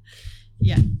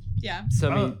 Yeah. So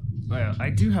I mean, well,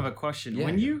 I do have a question. Yeah.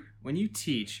 When you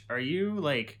teach, are you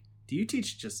do you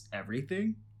teach just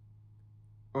everything?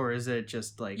 or is it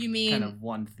just like You mean- kind of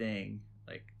one thing?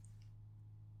 Like,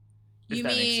 if You that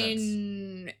makes sense.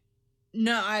 mean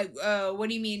no? What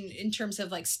do you mean in terms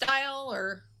of like style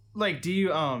or? Like, do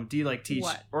you like teach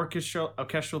What?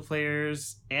 orchestral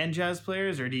players and jazz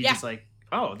players, or do you Yeah. just like,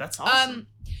 oh, that's awesome?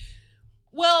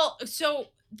 Well, so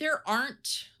there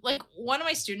aren't like one of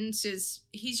my students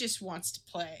he just wants to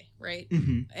play, right?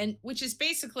 Mm-hmm. And which is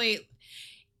basically,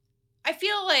 I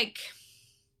feel like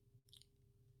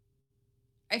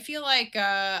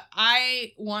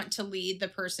I want to lead the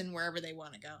person wherever they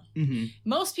want to go. Mm-hmm.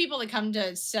 Most people that come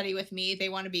to study with me, they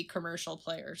want to be commercial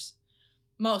players.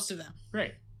 Most of them.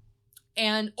 Right.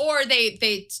 And or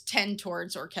they tend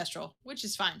towards orchestral, which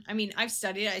is fine. I mean, I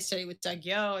studied with Doug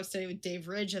Yo, I studied with Dave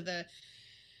Ridge of the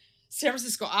San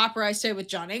Francisco Opera, I studied with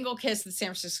John Engelkist of the San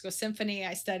Francisco Symphony,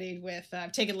 I studied with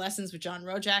I've taken lessons with John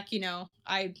Rojak. You know,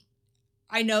 I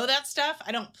know that stuff.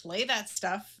 I don't play that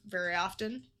stuff very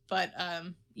often, but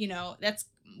you know,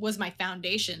 was my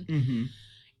foundation. Mm-hmm.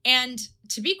 And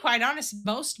to be quite honest,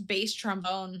 most bass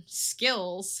trombone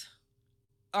skills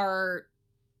are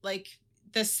like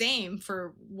the same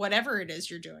for whatever it is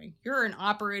you're doing. You're an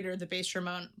operator of the bass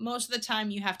trombone. Most of the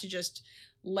time you have to just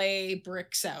lay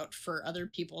bricks out for other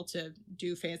people to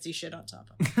do fancy shit on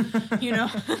top of, you know?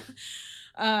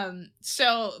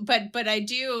 So, but I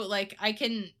do like,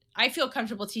 I feel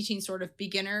comfortable teaching sort of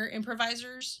beginner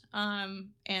improvisers,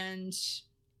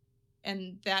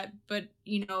 and that, but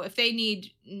you know, if they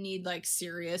need like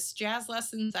serious jazz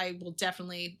lessons, I will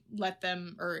definitely let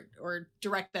them or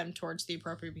direct them towards the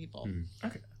appropriate people.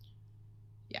 Okay.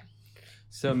 Yeah.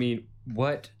 So I mean,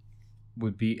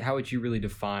 how would you really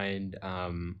define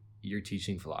your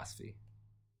teaching philosophy?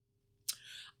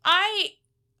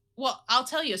 I'll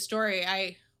tell you a story.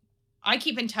 I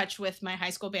keep in touch with my high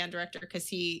school band director because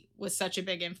he was such a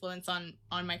big influence on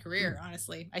my career,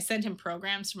 honestly. I send him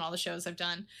programs from all the shows I've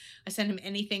done. I send him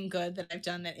anything good that I've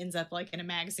done that ends up like in a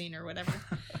magazine or whatever.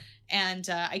 And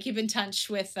I keep in touch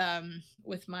with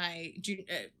my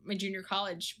junior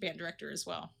college band director as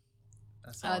well.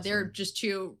 That's awesome. They're just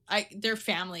they're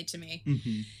family to me.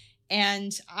 Mm-hmm.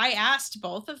 And I asked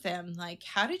both of them, like,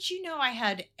 how did you know I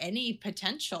had any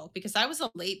potential? Because I was a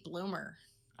late bloomer.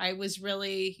 I was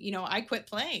really, you know, I quit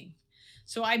playing.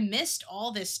 So I missed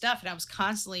all this stuff and I was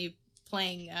constantly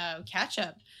playing catch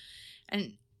up.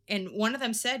 And one of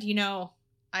them said, you know,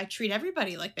 I treat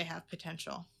everybody like they have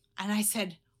potential. And I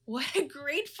said, what a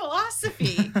great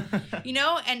philosophy, you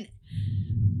know? And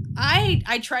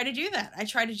I try to do that. I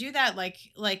try to do that. Like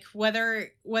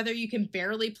whether you can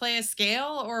barely play a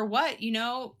scale or what, you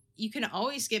know, you can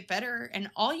always get better. And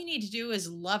all you need to do is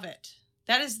love it.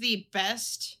 That is the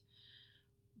best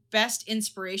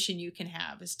inspiration you can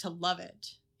have, is to love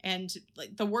it. And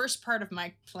like the worst part of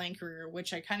my playing career,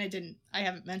 which I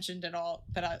haven't mentioned at all,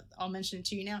 but I'll mention it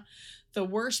to you now. The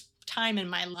worst time in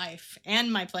my life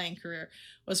and my playing career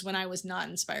was when I was not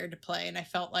inspired to play. And I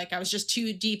felt like I was just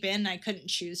too deep in. I couldn't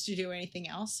choose to do anything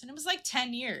else. And it was like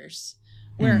 10 years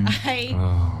where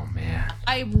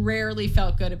I rarely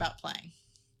felt good about playing.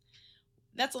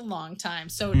 That's a long time.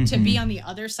 So to be on the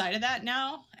other side of that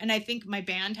now, and I think my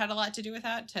band had a lot to do with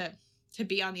that, to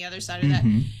be on the other side of that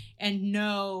and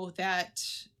know that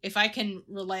if I can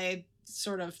relay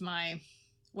sort of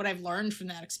what I've learned from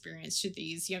that experience to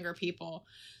these younger people,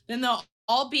 then they'll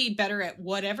all be better at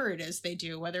whatever it is they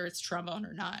do, whether it's trombone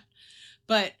or not.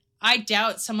 But I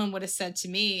doubt someone would have said to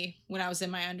me when I was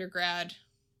in my undergrad,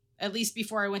 at least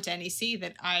before I went to NEC,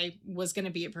 that I was going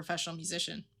to be a professional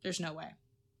musician. There's no way.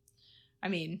 I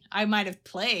mean, I might have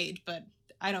played, but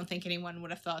I don't think anyone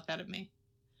would have thought that of me.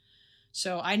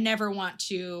 So I never want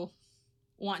to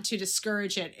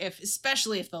discourage it,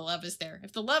 especially if the love is there.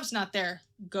 If the love's not there,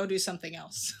 go do something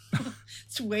else.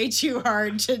 It's way too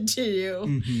hard to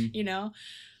do, you know?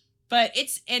 But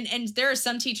and there are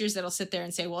some teachers that'll sit there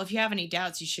and say, well, if you have any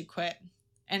doubts, you should quit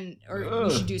or you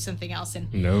should do something else.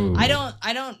 And no, I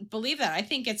don't believe that. I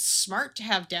think it's smart to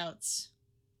have doubts.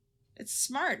 It's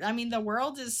smart. I mean, the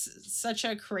world is such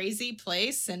a crazy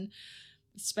place, and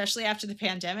especially after the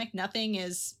pandemic, nothing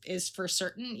is for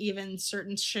certain, even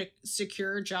certain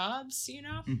secure jobs, you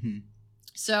know?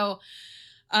 So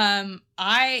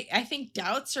I think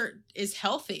doubts is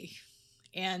healthy.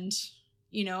 And,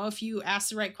 you know, if you ask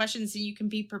the right questions, then you can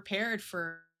be prepared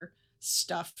for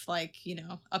stuff like, you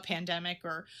know, a pandemic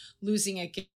or losing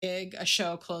a gig, a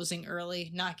show closing early,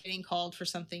 not getting called for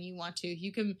something you want to.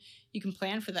 You can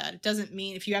plan for that. It doesn't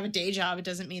mean, if you have a day job, it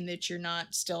doesn't mean that you're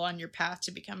not still on your path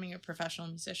to becoming a professional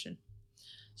musician.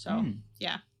 So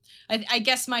yeah, I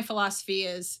guess my philosophy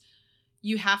is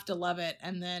you have to love it,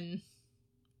 and then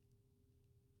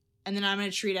I'm going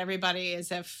to treat everybody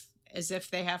as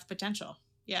if they have potential.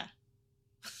 Yeah.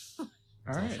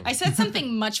 All right. awesome. I said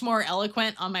something much more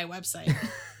eloquent on my website.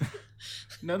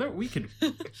 No,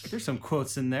 there's some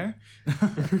quotes in there.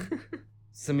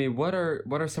 So, I mean, what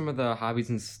are some of the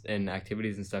hobbies and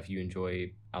activities and stuff you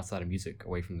enjoy outside of music,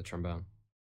 away from the trombone?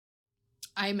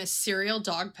 I'm a serial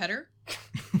dog petter.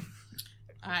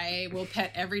 I will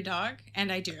pet every dog,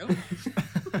 and I do.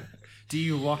 Do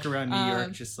you walk around New York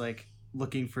Um, just like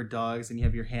looking for dogs and you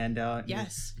have your hand out and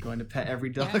Yes. you're going to pet every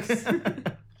dog? Yes.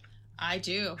 I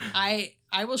do. I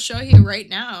will show you right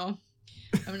now.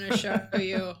 I'm going to show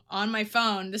you on my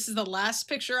phone. This is the last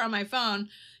picture on my phone.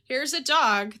 Here's a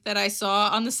dog that I saw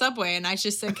on the subway, and I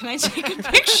just said, "Can I take a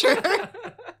picture?"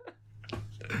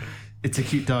 It's a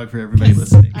cute dog for everybody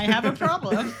listening. I have a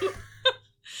problem.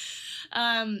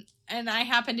 And I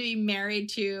happen to be married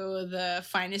to the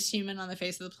finest human on the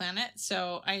face of the planet,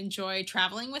 so I enjoy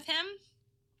traveling with him.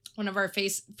 One of our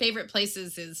favorite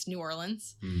places is New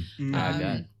Orleans. Mm. I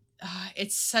bet.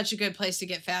 It's such a good place to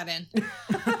get fat in.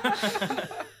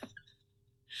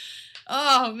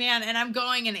 Oh man, and I'm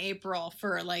going in April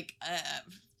for like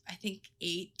I think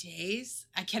 8 days.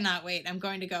 I cannot wait. I'm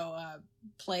going to go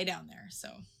play down there, so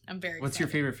I'm very What's your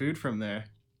excited. favorite food from there?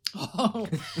 Oh,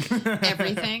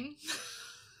 everything.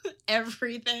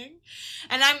 Everything.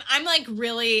 And I'm like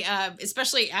really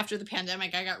especially after the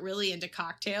pandemic, I got really into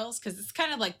cocktails because it's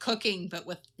kind of like cooking but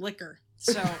with liquor.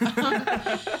 So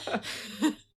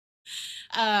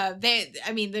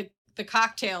the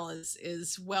cocktail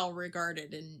is well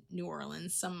regarded in New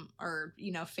Orleans. Some are,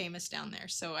 famous down there.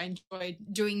 So I enjoy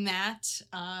doing that.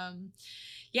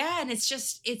 Yeah, and it's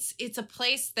just it's a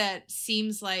place that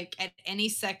seems like at any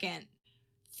second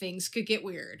things could get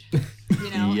weird.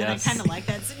 And I Yes. kind of like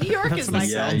that. So New York That's is what like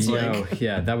it that. sounds like.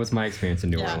 Yeah, that was my experience in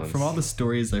New Yeah. Orleans. From all the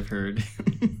stories I've heard.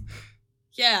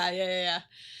 Yeah.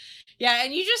 Yeah,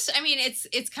 and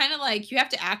it's kind of like you have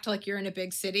to act like you're in a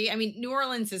big city. I mean, New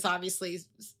Orleans is obviously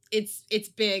it's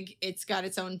big. It's got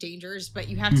its own dangers, but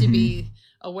you have to be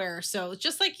aware. So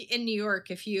just like in New York,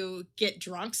 if you get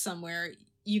drunk somewhere,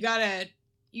 you gotta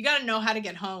know how to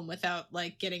get home without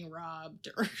like getting robbed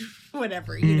or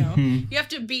whatever. Mhm. You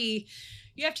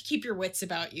have to keep your wits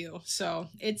about you. So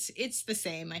it's the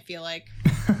same, I feel like.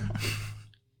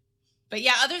 But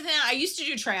yeah, other than that, I used to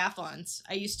do triathlons.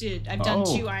 I've done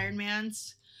 2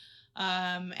 Ironmans.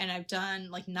 And I've done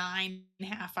like 9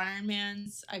 half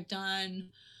Ironmans. I've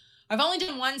only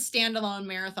done 1 standalone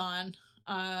marathon,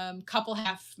 couple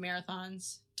half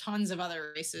marathons, tons of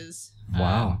other races.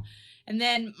 Wow. And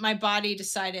then my body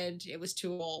decided it was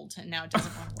too old and now it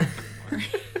doesn't want to work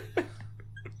anymore.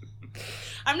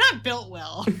 I'm not built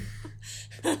well.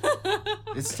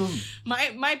 It's still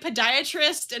My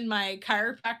podiatrist and my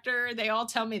chiropractor, they all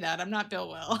tell me that I'm not built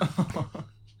well.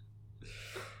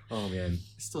 Oh man.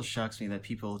 It still shocks me that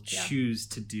people Yeah. choose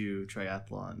to do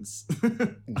triathlons.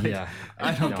 Yeah.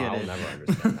 I don't get I'll it. never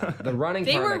understand that. The running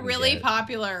They part I were can really get.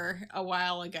 popular a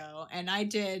while ago, and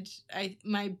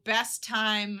my best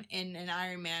time in an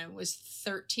Ironman was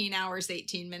 13 hours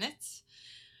 18 minutes.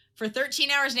 For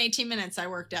 13 hours and 18 minutes I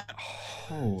worked out.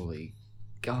 Holy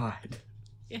God.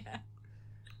 Yeah.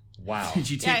 Wow. Did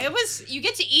you take? Yeah, you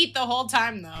get to eat the whole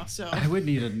time though. So I would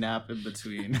need a nap in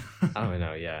between. I don't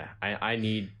know, yeah. I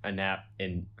need a nap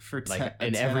in For like a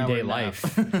in 10-hour everyday nap.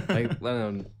 life. Like let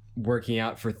alone working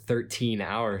out for 13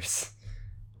 hours.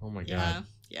 Oh my God.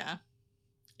 yeah.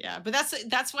 But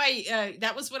that's why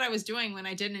that was what I was doing when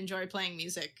I didn't enjoy playing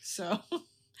music. So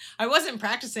I wasn't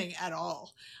practicing at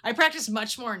all. I practice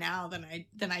much more now than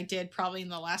I did probably in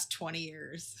the last 20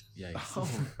 years. Yikes.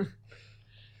 Oh.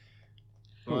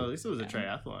 Well, at least it was a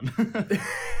triathlon.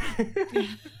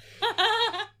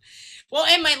 Well,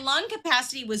 and my lung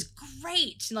capacity was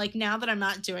great. Like now that I'm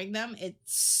not doing them, it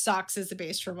sucks as a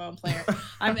bass trombone player.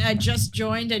 I just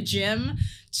joined a gym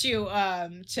to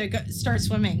start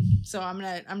swimming, so I'm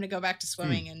gonna go back to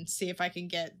swimming and see if I can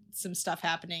get some stuff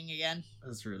happening again.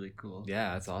 That's really cool.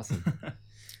 Yeah, that's awesome.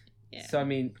 Yeah. So I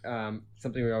mean,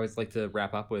 something we always like to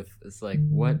wrap up with is like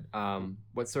what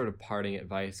sort of parting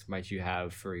advice might you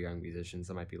have for young musicians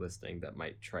that might be listening that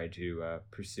might try to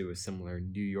pursue a similar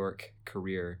New York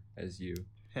career as you?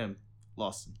 Him,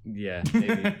 Lawson. Yeah,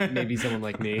 maybe someone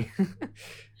like me.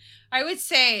 I would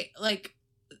say like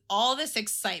all this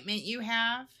excitement you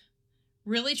have,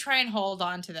 really try and hold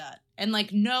on to that and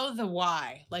like know the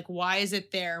why. Like why is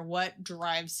it there? What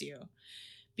drives you?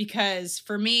 Because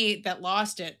for me that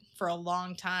lost it for a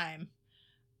long time,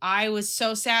 I was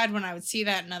so sad when I would see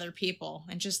that in other people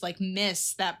and just like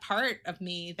miss that part of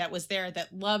me that was there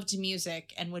that loved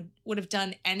music and would have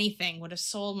done anything, would have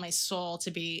sold my soul to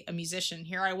be a musician.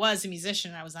 Here I was a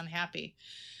musician, I was unhappy.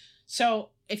 So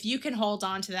if you can hold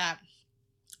on to that,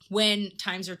 when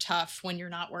times are tough, when you're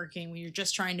not working, when you're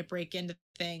just trying to break into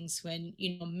things, when,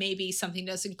 you know, maybe something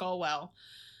doesn't go well,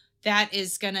 that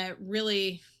is going to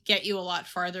really get you a lot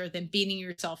farther than beating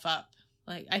yourself up.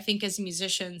 Like, I think as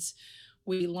musicians,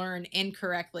 we learn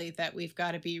incorrectly that we've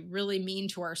got to be really mean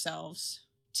to ourselves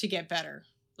to get better.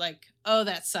 Like, oh,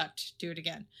 that sucked, do it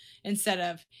again. Instead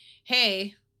of,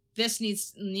 hey, this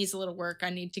needs a little work.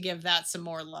 I need to give that some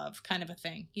more love, kind of a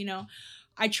thing. You know,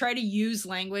 I try to use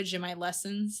language in my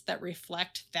lessons that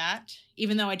reflect that,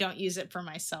 even though I don't use it for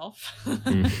myself.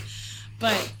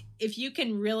 But if you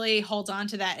can really hold on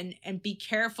to that and be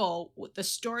careful with the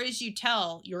stories you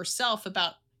tell yourself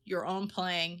about your own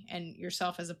playing and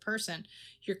yourself as a person,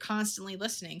 you're constantly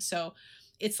listening. So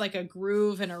it's like a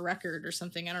groove in a record or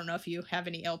something. I don't know if you have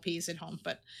any LPs at home,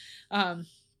 but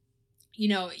you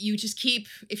know, you just keep,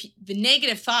 the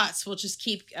negative thoughts will just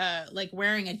keep like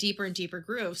wearing a deeper and deeper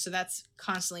groove. So that's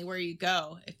constantly where you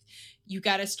go. You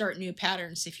got to start new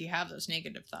patterns if you have those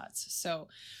negative thoughts. So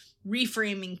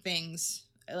reframing things,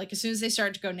 like as soon as they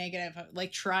start to go negative,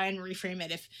 like try and reframe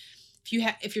it.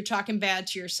 If you're talking bad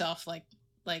to yourself, like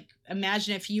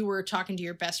imagine if you were talking to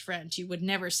your best friend, you would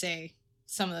never say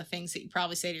some of the things that you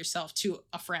probably say to yourself to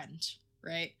a friend,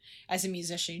 right? As a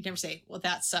musician, you'd never say, well,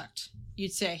 that sucked.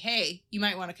 You'd say, hey, you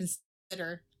might want to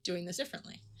consider doing this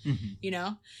differently, you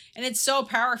know? And it's so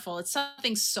powerful. It's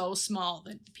something so small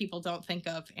that people don't think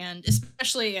of. And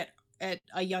especially at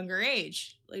a younger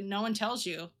age, like no one tells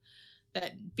you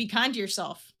that be kind to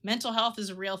yourself. Mental health is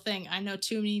a real thing. I know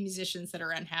too many musicians that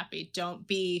are unhappy. Don't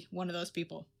be one of those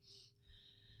people.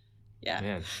 Yeah.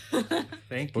 Man.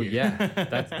 Thank you. Well, yeah,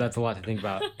 that's a lot to think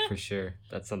about for sure.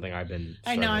 That's something I've been.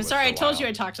 I know. I'm sorry. I told you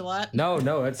I talked a lot. No,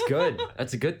 that's good.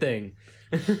 That's a good thing.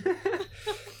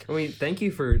 I mean, thank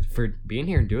you for being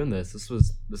here and doing this. This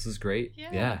was great.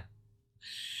 Yeah.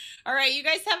 All right, you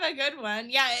guys have a good one.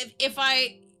 Yeah.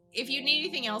 If you need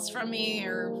anything else from me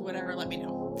or whatever, let me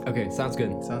know. Okay, sounds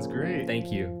good. Sounds great.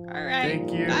 Thank you. All right.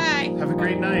 Thank you. Bye. Have a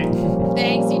great night.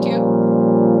 Thanks. You too.